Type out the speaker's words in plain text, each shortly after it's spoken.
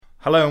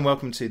Hello and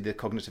welcome to the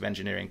Cognitive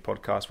Engineering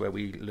Podcast, where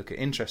we look at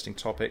interesting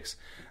topics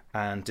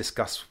and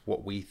discuss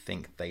what we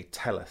think they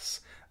tell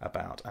us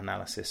about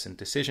analysis and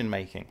decision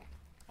making.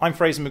 I'm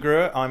Fraser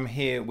McGrew. I'm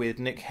here with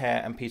Nick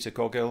Hare and Peter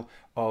Goggill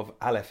of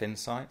Aleph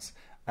Insights,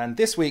 and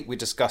this week we're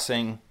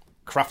discussing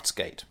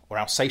Cruftsgate or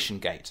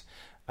Alsatiangate,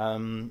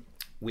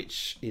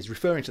 which is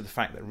referring to the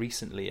fact that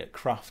recently at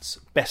Crufts,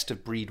 best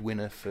of breed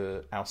winner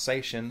for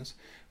Alsatians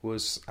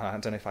was, I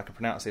don't know if I can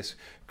pronounce this,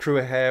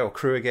 Kruiger or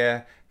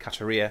Kruiger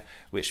Cattaria,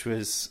 which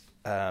was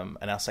an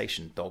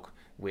Alsatian dog,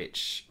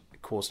 which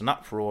caused an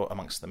uproar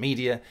amongst the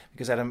media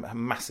because it had a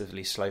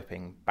massively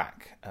sloping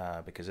back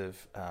because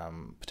of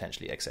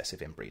potentially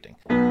excessive inbreeding.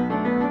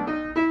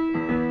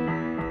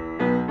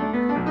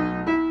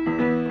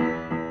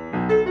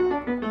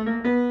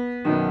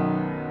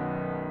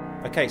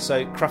 Okay,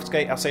 so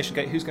Cruftsgate,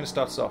 Alsatiangate, who's going to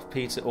start us off,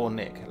 Peter or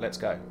Nick? Let's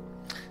go.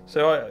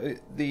 So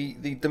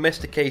the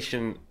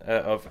domestication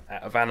of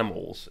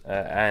animals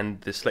and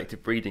the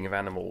selective breeding of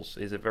animals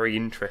is a very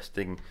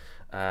interesting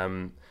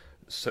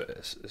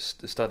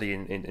study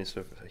in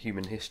sort of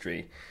human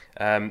history.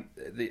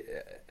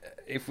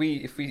 If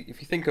you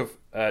think of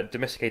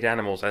domesticated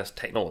animals as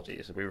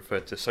technologies, we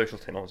referred to social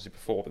technologies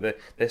before, but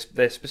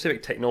they're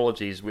specific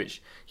technologies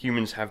which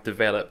humans have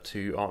developed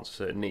to answer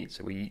certain needs.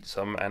 So we eat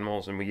some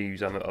animals and we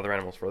use other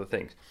animals for other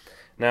things.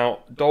 Now,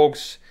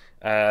 dogs,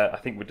 I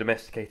think, were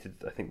domesticated,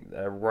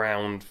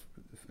 around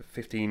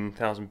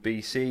 15,000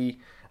 BC.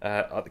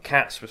 The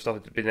cats were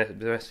started to be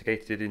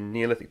domesticated in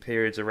Neolithic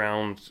periods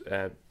around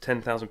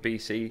 10,000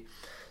 BC.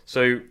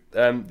 So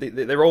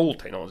they're old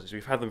technologies.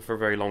 We've had them for a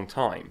very long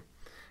time.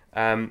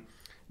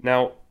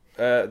 Now,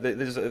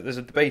 there's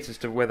a debate as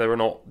to whether or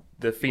not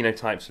the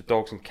phenotypes of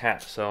dogs and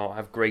cats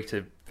have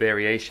greater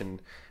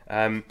variation.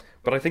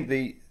 But I think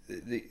the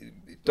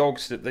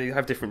dogs, that they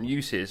have different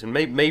uses, and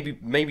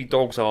maybe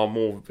dogs are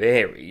more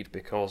varied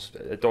because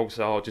dogs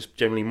are just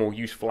generally more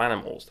useful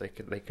animals. They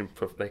can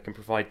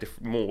provide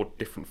more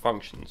different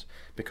functions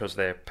because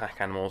they're pack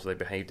animals. They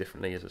behave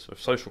differently as a sort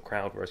of social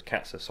crowd, whereas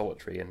cats are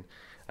solitary and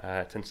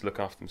tend to look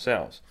after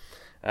themselves.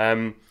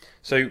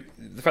 So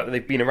the fact that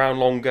they've been around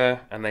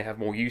longer and they have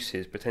more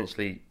uses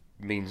potentially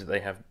means that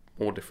they have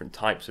more different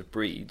types of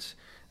breeds.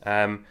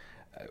 And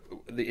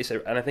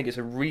I think it's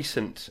a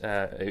recent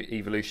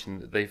evolution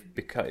that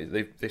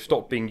they've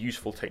stopped being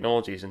useful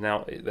technologies and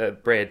now they're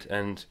bred,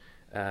 and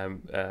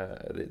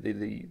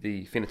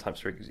the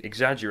phenotypes are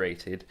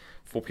exaggerated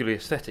for purely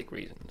aesthetic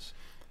reasons.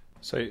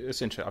 So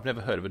it's interesting. I've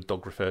never heard of a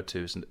dog referred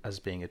to as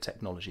being a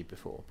technology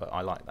before, but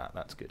I like that.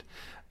 That's good.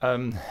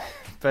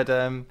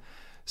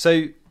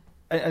 So,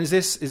 and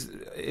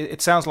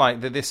it sounds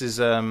like that this is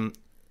a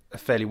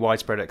fairly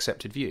widespread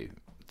accepted view.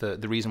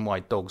 The reason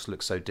why dogs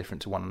look so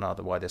different to one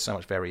another, why there's so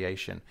much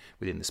variation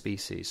within the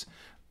species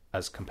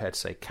as compared to,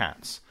 say,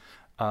 cats,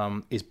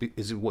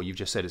 is what you've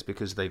just said, is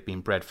because they've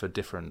been bred for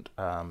different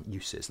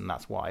uses, and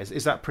that's why.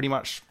 Is that pretty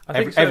much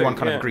everyone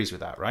kind of agrees with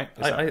that, right?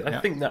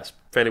 I think that's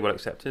fairly well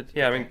accepted.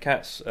 Yeah, I mean,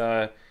 cats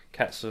are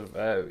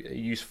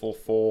useful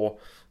for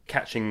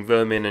catching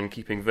vermin and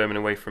keeping vermin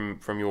away from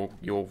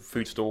your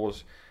food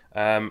stores.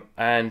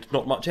 And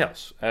not much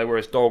else.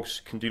 Whereas dogs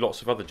can do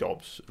lots of other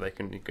jobs. They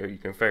can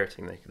go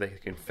ferreting. They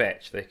can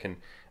fetch. They can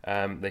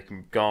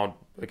guard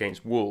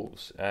against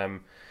wolves.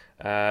 And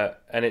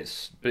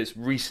it's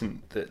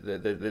recent that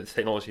the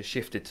technology has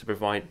shifted to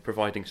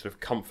providing sort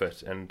of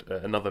comfort and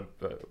another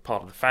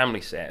part of the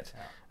family set.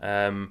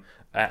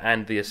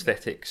 And the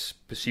aesthetics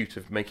pursuit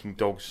of making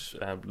dogs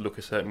look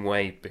a certain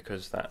way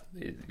because that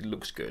it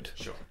looks good.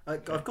 Sure.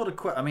 I've got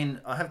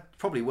a I have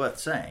probably worth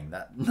saying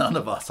that none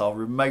of us are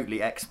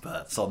remotely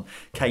experts on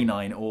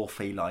canine or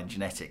feline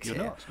genetics. You're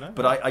here. not, no?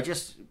 But I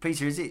just,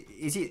 Peter, is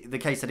it the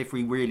case that if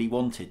we really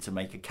wanted to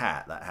make a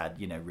cat that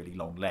had really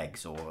long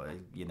legs or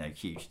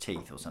huge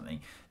teeth or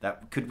something,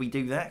 that could we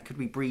do that? Could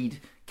we breed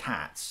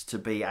cats to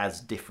be as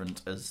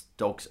different as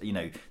dogs?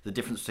 The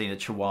difference between a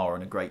Chihuahua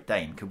and a Great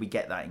Dane. Could we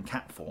get that in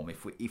cat form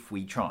if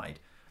we tried?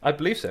 I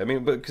believe so. I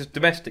mean, because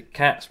domestic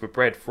cats were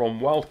bred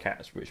from wild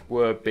cats, which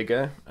were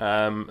bigger.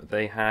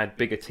 They had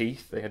bigger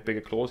teeth. They had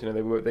bigger claws.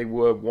 They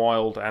were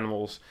wild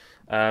animals.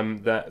 They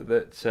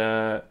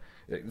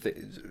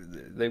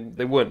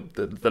weren't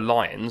the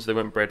lions. They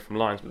weren't bred from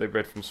lions, but they were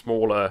bred from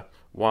smaller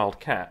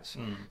wild cats.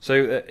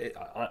 So,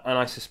 and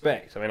I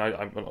suspect. I mean,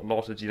 I'm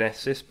not a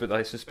geneticist, but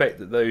I suspect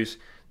that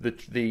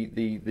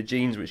the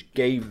genes which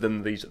gave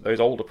them those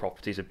older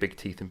properties of big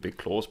teeth and big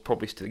claws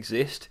probably still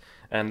exist,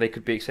 and they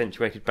could be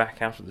accentuated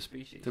back out of the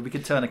species. So we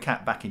could turn a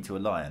cat back into a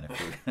lion if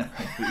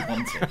we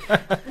wanted.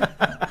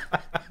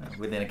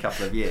 Within a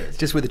couple of years,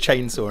 just with a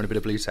chainsaw and a bit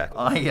of blue tack.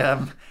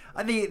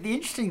 The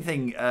interesting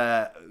thing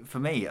for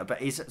me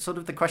is sort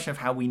of the question of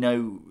how we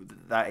know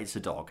that it's a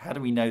dog. How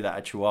do we know that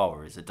a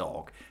Chihuahua is a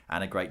dog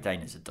and a Great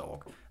Dane is a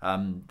dog?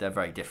 They're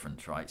very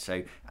different, right?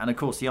 So, and of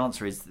course, the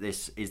answer is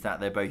that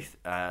they're both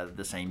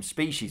the same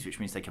species, which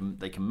means they can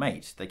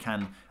mate. They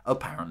can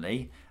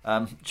apparently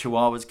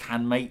Chihuahuas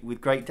can mate with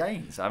Great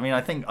Danes. I mean,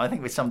 I think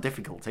with some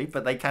difficulty,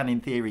 but they can,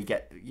 in theory,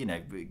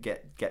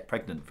 get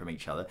pregnant from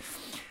each other.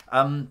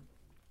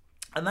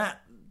 And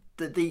that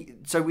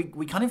So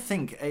we kind of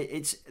think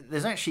it's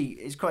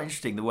quite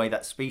interesting the way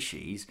that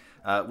species,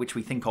 which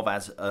we think of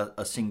as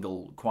a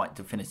single quite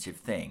definitive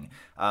thing,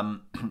 are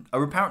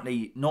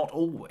apparently not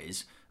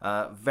always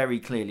very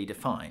clearly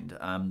defined.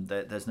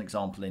 There's an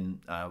example in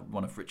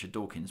one of Richard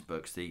Dawkins'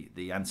 books,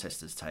 the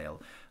Ancestor's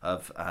Tale,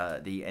 of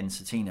the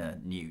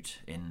Ensatina newt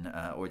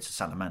or it's a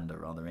salamander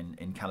rather,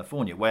 in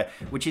California,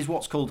 which is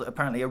what's called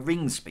apparently a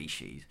ring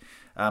species.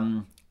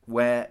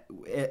 Where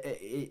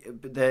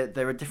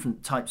there are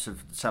different types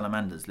of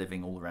salamanders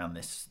living all around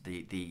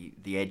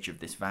the edge of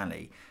this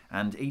valley,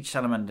 and each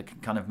salamander can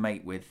kind of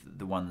mate with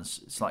the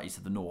ones slightly to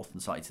the north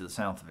and slightly to the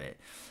south of it.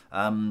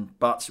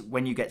 But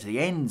when you get to the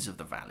ends of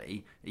the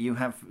valley, you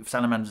have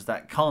salamanders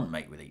that can't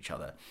mate with each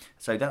other.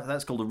 So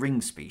that's called a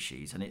ring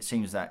species, and it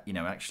seems that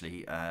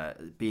actually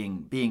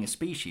being a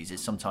species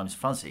is sometimes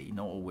fuzzy,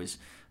 not always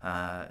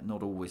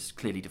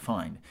clearly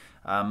defined.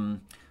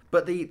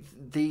 But the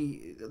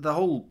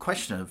whole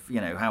question of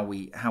how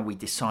we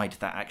decide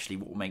that actually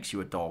what makes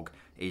you a dog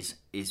is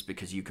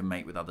because you can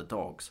mate with other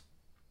dogs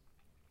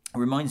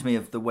reminds me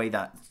of the way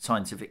that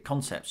scientific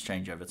concepts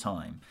change over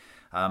time.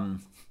 So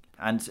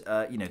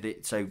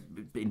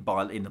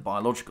in the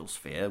biological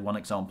sphere, one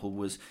example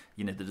was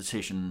the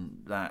decision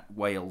that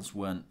whales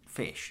weren't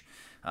fish.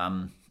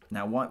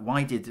 Now,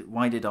 why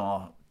did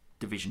our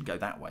division go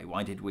that way?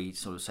 Why did we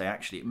sort of say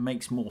actually it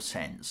makes more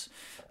sense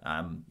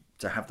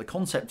to have the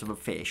concept of a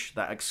fish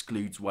that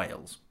excludes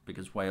whales,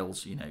 because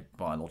whales,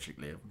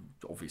 biologically, are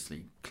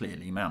obviously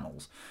clearly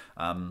mammals.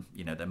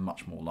 They're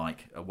much more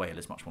like a whale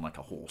is much more like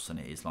a horse than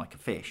it is like a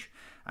fish,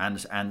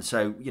 and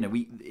so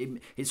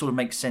it sort of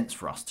makes sense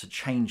for us to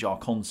change our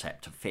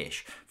concept of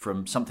fish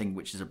from something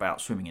which is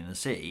about swimming in the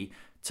sea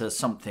to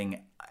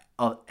something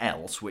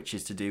else, which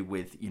is to do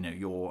with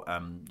your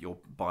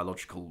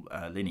biological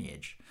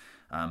lineage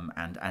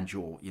and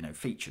your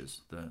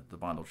features, the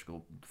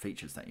biological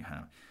features that you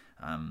have.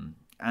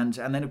 And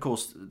then, of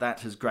course, that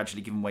has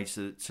gradually given way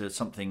to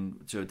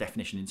a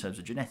definition in terms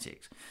of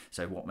genetics.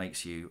 So, what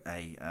makes you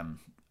a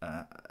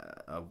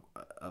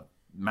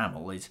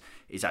mammal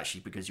is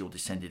actually because you're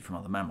descended from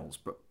other mammals,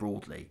 but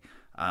broadly.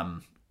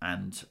 Even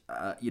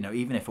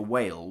if a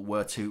whale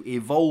were to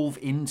evolve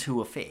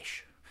into a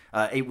fish,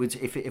 it would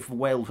if a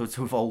whale were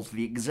to evolve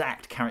the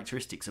exact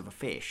characteristics of a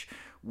fish,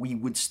 we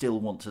would still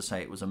want to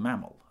say it was a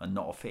mammal and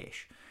not a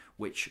fish,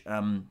 which.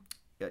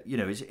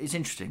 It's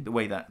interesting the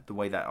way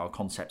that our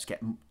concepts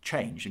get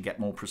changed and get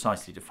more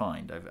precisely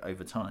defined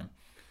over time.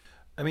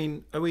 I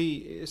mean, are we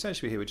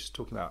essentially here? We're just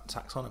talking about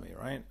taxonomy,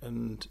 right?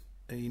 And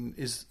I mean,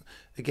 is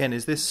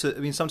this? I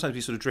mean, sometimes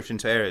we sort of drift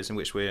into areas in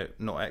which we're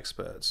not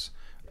experts.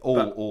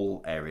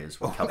 All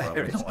areas we cover.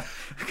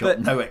 We've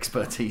got no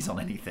expertise on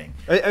anything.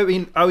 I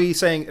mean, are we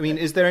saying? I mean,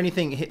 is there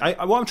anything?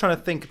 What I'm trying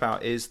to think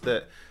about is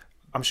that.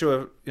 I'm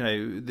sure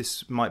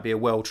this might be a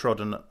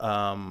well-trodden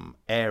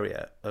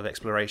area of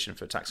exploration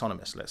for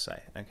taxonomists, let's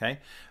say. Okay,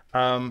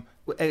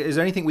 is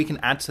there anything we can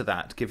add to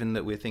that, given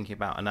that we're thinking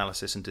about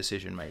analysis and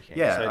decision making?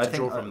 Yeah, so I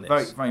think from this.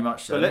 Very, very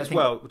much so.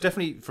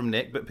 Definitely from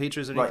Nick. But Peter,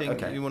 is there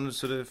anything you want to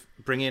sort of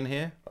bring in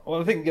here? Well,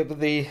 I think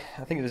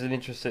there's an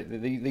interesting.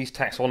 These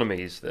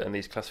taxonomies and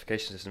these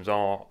classification systems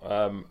are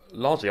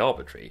largely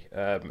arbitrary.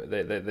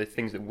 They're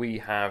things that we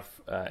have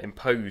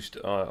imposed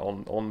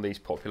on these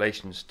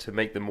populations to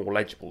make them more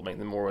legible, make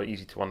them more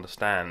easy to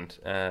understand,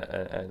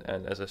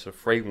 and as a sort of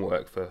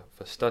framework for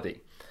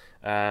study.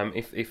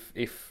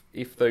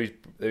 If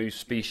those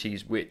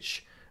species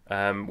which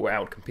were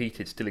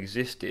outcompeted still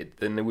existed,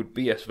 then there would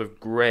be a sort of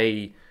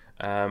grey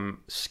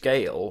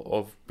scale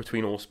of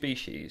between all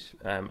species,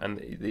 and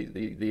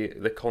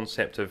the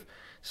concept of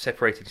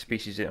separating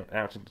species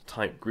out into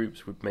type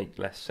groups would make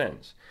less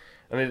sense.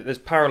 I mean, there's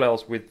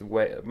parallels with the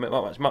way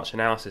much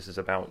analysis is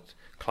about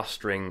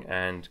clustering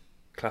and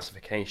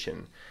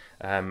classification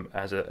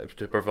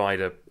to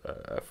provide a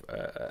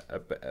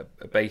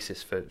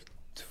basis for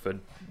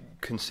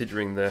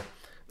considering the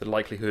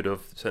likelihood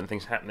of certain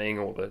things happening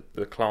or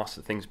the class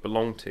that things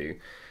belong to,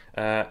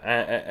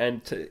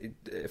 and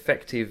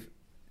effective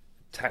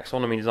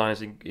taxonomy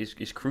design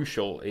is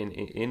crucial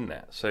in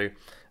that. So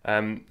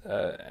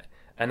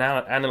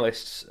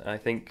analysts, I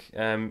think,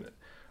 are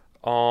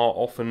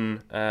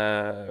often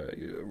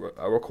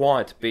are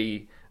required to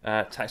be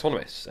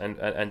taxonomists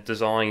and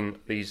design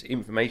these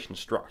information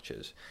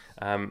structures.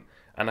 And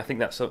I think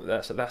that's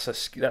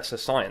a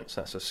science,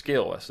 that's a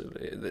skill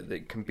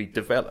that can be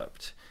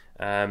developed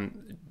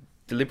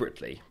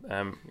deliberately.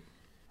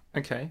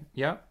 Okay,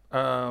 yeah.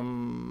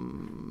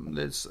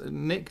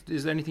 Nick,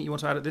 is there anything you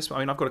want to add at this? I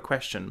mean, I've got a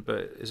question,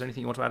 but is there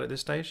anything you want to add at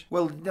this stage?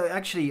 Well, no,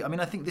 actually, I mean,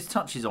 I think this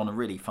touches on a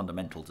really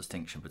fundamental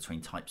distinction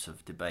between types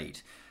of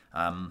debate,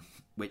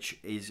 which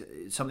is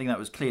something that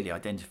was clearly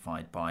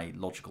identified by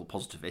logical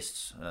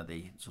positivists,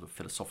 the sort of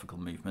philosophical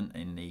movement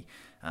in the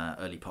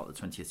early part of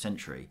the 20th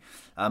century,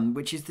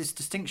 which is this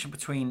distinction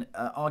between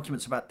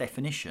arguments about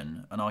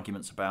definition and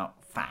arguments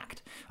about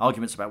fact,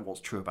 arguments about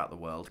what's true about the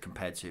world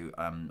compared to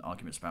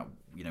arguments about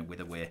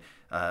whether we're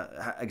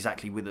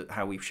exactly with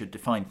how we should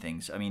define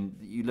things. I mean,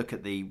 you look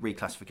at the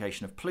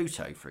reclassification of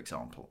Pluto, for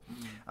example.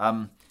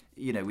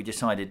 we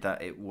decided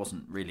that it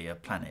wasn't really a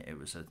planet; it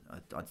was a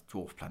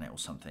dwarf planet or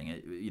something.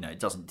 It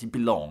doesn't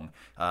belong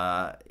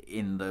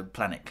in the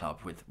planet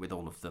club with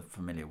all of the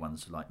familiar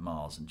ones like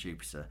Mars and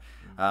Jupiter.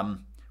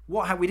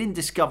 We didn't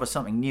discover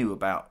something new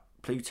about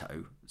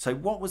Pluto. So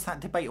what was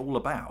that debate all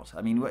about?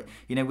 I mean,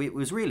 it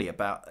was really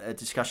about a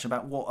discussion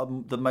about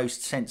what the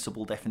most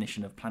sensible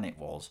definition of planet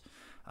was.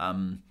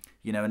 And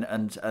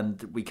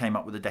we came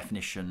up with a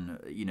definition,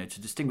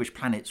 to distinguish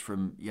planets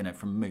from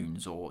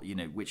moons, or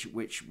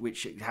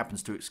which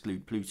happens to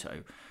exclude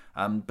Pluto.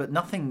 But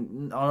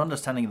nothing. Our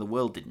understanding of the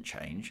world didn't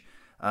change.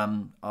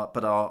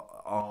 But our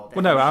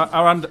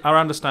our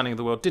understanding of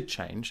the world did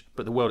change,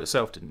 but the world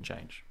itself didn't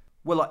change.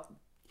 Well,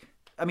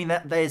 I mean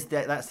that's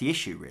the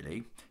issue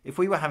really. If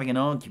we were having an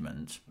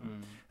argument,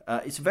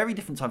 it's a very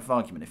different type of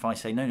argument. If I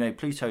say no,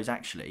 Pluto is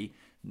actually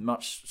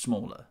much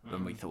smaller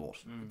than we thought.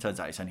 It turns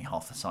out it's only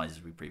half the size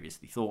as we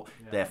previously thought.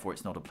 Yeah. Therefore,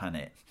 it's not a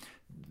planet.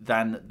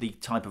 Than the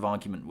type of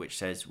argument which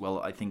says, well,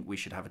 I think we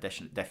should have a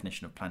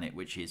definition of planet,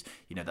 which is,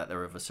 that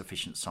they're of a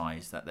sufficient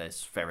size, that they're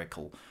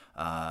spherical,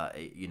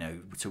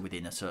 to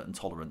within a certain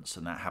tolerance,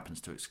 and that happens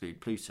to exclude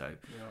Pluto.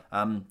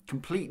 Yeah.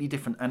 Completely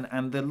different,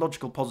 and the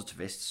logical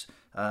positivists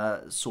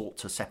sought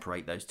to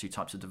separate those two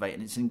types of debate,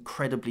 and it's an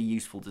incredibly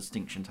useful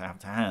distinction to have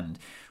to hand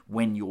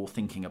when you're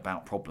thinking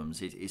about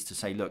problems. Is to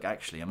say, look,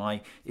 actually,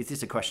 is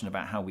this a question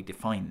about how we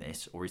define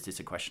this, or is this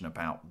a question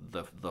about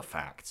the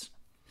facts?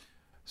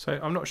 So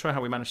I'm not sure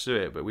how we managed to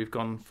do it, but we've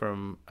gone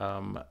from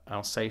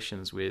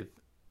Alsatians with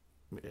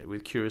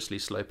curiously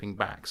sloping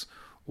backs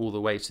all the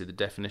way to the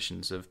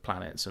definitions of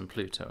planets and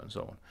Pluto and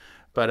so on.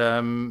 But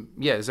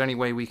is there any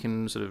way we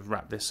can sort of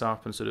wrap this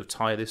up and sort of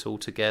tie this all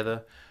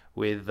together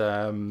with?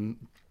 What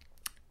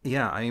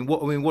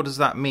does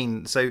that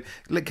mean? So,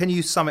 can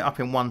you sum it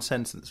up in one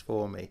sentence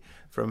for me,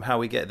 from how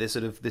we get this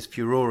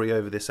furore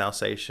over this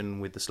Alsatian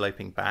with the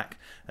sloping back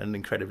and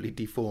incredibly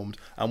deformed,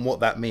 and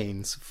what that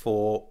means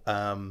for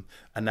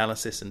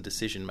analysis and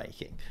decision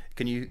making?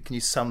 Can you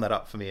sum that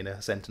up for me in a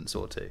sentence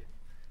or two?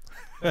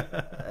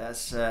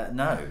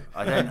 No,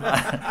 I don't.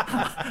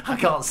 I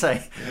can't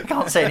say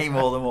any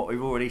more than what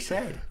we've already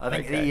said. I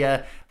think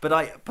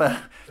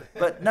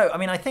but no. I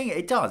mean, I think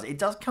it does. It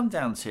does come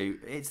down to,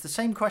 it's the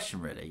same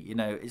question, really.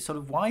 It's sort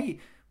of why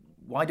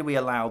do we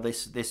allow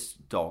this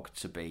dog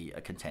to be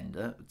a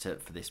contender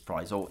for this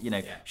prize, or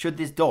should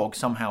this dog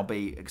somehow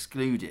be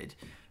excluded?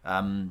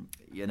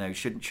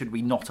 Should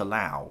we not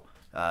allow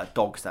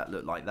dogs that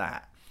look like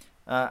that?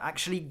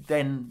 Actually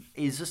then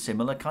is a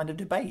similar kind of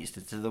debate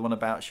to the one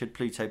about should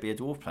Pluto be a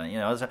dwarf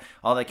planet.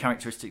 Are there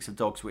characteristics of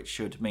dogs which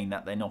should mean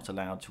that they're not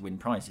allowed to win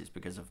prizes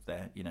because of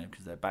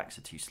because their backs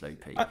are too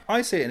slopey?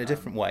 I see it in a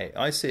different way.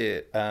 I see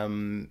it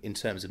in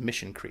terms of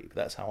mission creep.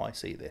 That's how I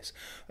see this.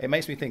 It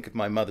makes me think of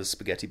my mother's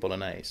spaghetti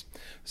bolognese.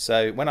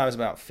 So when I was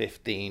about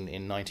 15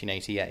 in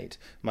 1988,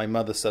 my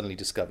mother suddenly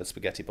discovered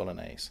spaghetti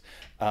bolognese,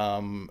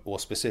 or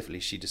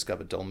specifically she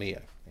discovered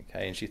Dolmio.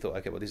 Okay, and she thought,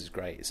 okay, well, this is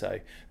great. So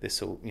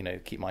this will,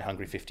 keep my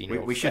hungry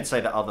 15-year-old. We should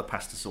say that other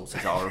pasta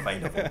sauces are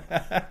available.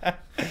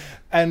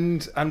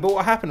 But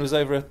what happened was,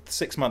 over a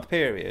 6-month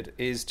period,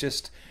 is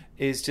just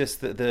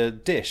that the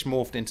dish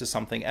morphed into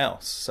something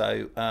else.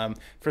 So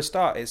for a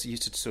start, it's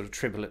used to sort of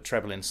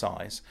treble in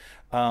size.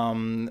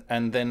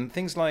 And then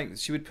things like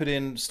she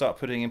would start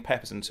putting in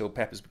peppers until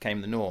peppers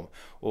became the norm.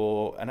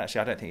 And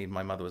actually, I don't think even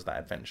my mother was that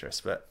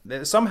adventurous, but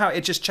somehow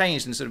it just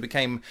changed and sort of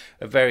became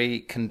a very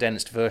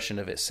condensed version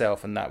of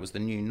itself, and that was the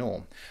new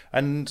norm.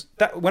 And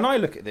that, when I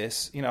look at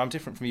this, I'm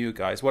different from you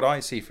guys. What I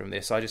see from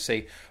this, I just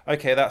see,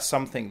 okay, that's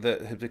something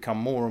that has become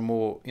more and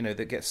more,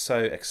 that gets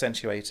so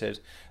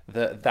accentuated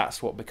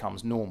that's what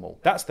becomes normal.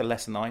 That's the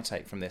lesson I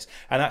take from this.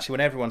 And actually,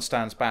 when everyone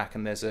stands back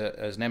and there's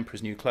an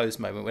Emperor's New Clothes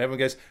moment where everyone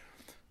goes,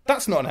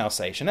 that's not an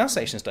Alsatian.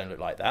 Alsatians don't look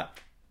like that.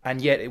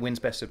 And yet it wins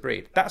best of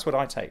breed. That's what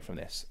I take from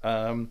this.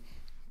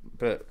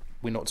 But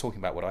we're not talking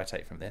about what I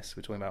take from this.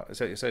 We're talking about...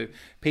 So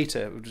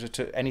Peter,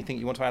 anything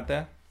you want to add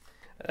there?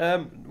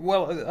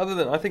 Other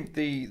than, I think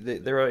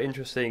there are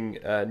interesting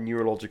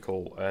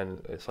neurological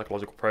and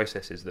psychological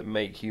processes that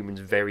make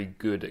humans very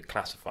good at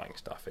classifying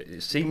stuff.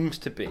 It seems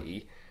to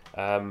be...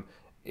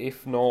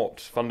 if not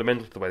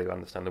fundamental to the way we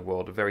understand the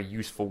world, a very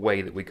useful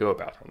way that we go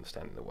about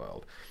understanding the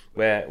world,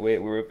 where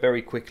we're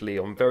very quickly,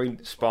 on very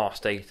sparse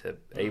data,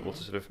 able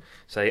to sort of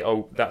say,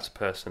 oh, that's a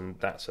person,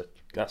 that's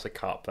a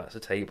cup, that's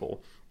a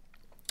table,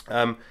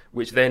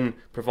 which then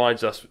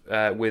provides us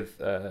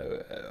with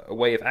a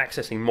way of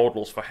accessing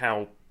models for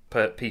how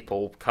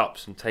people,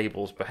 cups and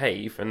tables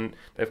behave, and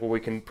therefore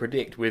we can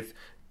predict with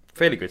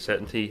fairly good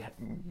certainty,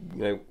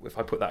 if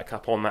I put that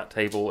cup on that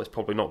table, it's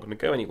probably not going to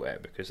go anywhere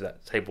because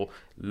that table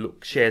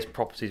shares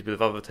properties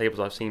with other tables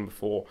I've seen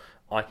before.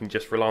 I can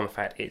just rely on the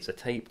fact it's a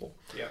table.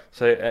 Yeah.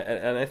 So,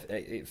 and I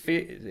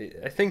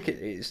think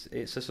it's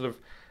a sort of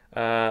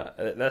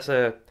that's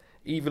a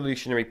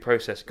evolutionary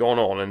process gone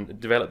on and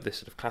developed this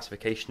sort of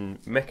classification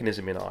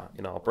mechanism in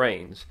our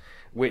brains,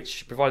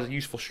 which provides a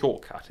useful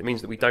shortcut. It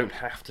means that we don't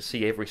have to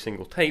see every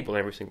single table,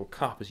 every single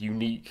cup as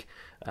unique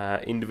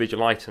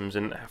individual items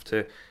and have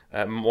to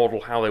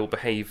model how they will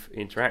behave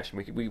in interaction.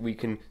 We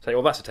can say,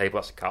 "Oh, that's a table,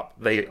 that's a cup."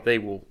 They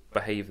will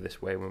behave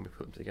this way when we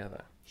put them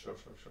together. Sure.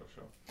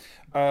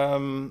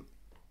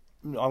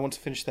 I want to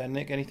finish there,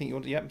 Nick. Anything you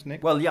want to add,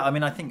 Nick? Well, yeah, I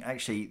mean, I think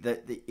actually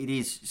that it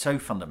is so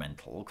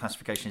fundamental.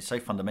 Classification is so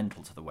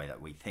fundamental to the way that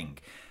we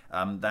think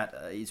that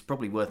it's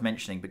probably worth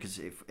mentioning, because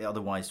if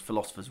otherwise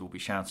philosophers will be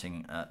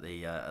shouting at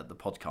the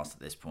podcast at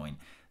this point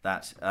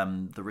that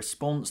the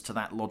response to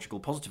that logical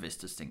positivist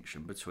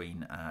distinction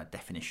between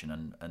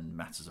definition and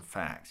matters of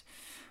fact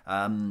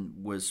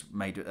was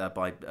made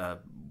by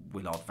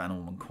Willard Van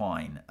Orman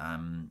Quine,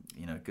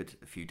 a good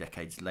few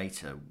decades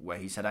later, where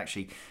he said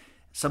actually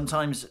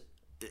sometimes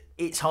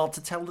it's hard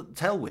to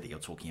tell whether you're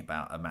talking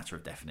about a matter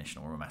of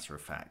definition or a matter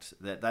of fact.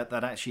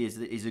 That actually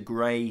is a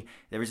grey.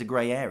 There is a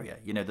grey area.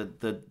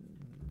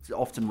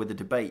 Often with the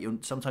debate, you're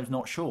sometimes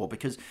not sure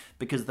because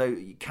though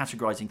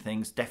categorizing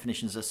things,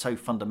 definitions are so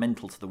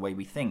fundamental to the way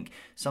we think.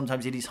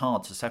 Sometimes it is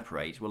hard to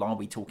separate. Well, are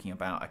we talking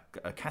about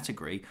a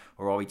category,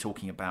 or are we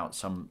talking about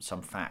some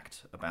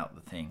fact about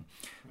the thing?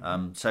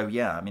 So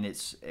yeah, I mean,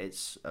 it's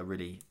a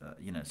really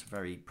it's a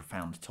very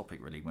profound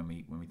topic really when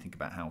we think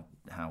about how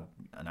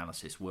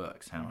analysis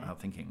works, how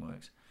thinking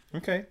works.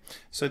 Okay,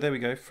 so there we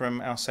go, from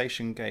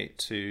Alsatian Gate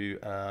to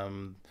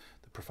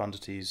the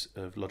profundities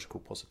of logical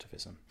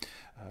positivism.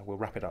 We'll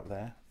wrap it up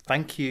there.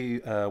 Thank you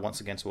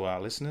once again to all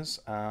our listeners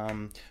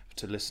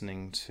to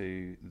listening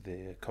to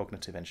the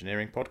Cognitive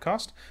Engineering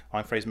Podcast.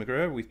 I'm Fraser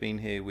McGrew. We've been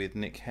here with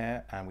Nick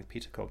Hare and with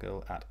Peter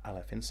Coghill at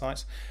Aleph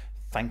Insights.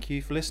 Thank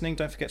you for listening.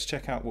 Don't forget to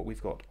check out what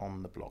we've got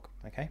on the blog.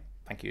 Okay,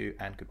 thank you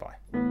and goodbye.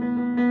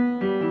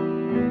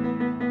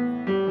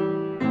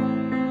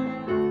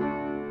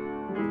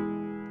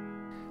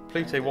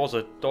 Pluto was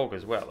a dog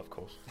as well, of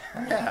course.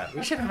 Yeah,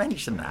 we should have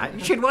mentioned that.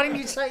 Why didn't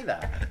you say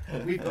that?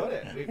 We've got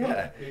it. We've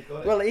got it.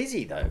 Well, is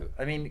he though?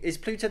 I mean, is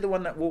Pluto the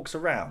one that walks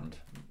around?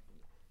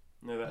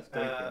 No, that's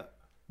Goofy.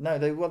 No,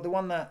 the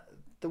one that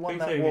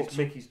walks.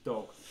 Mickey's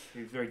dog.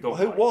 He's very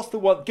dog. What's the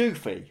one?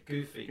 Goofy.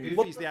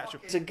 Goofy's the actual.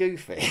 It's a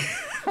Goofy.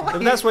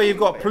 And that's where you've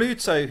got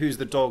Pluto, who's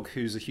the dog,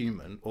 who's a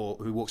human, or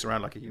who walks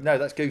around like a human. No,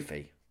 that's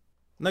Goofy.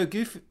 No,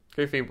 Goofy.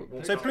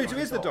 So Pluto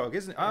is the dog,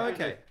 isn't it? Oh,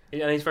 okay.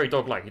 And he's very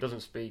dog-like. He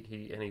doesn't speak.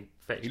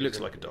 He looks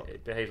like a dog. He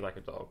behaves like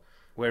a dog.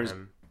 Whereas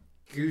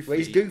Goofy. Well,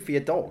 is Goofy a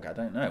dog? I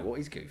don't know. What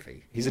is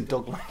Goofy? He's a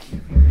dog like.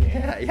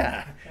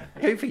 Yeah.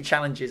 Goofy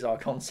challenges our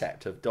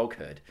concept of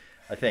doghood,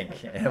 I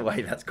think, in a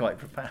way that's quite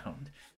profound.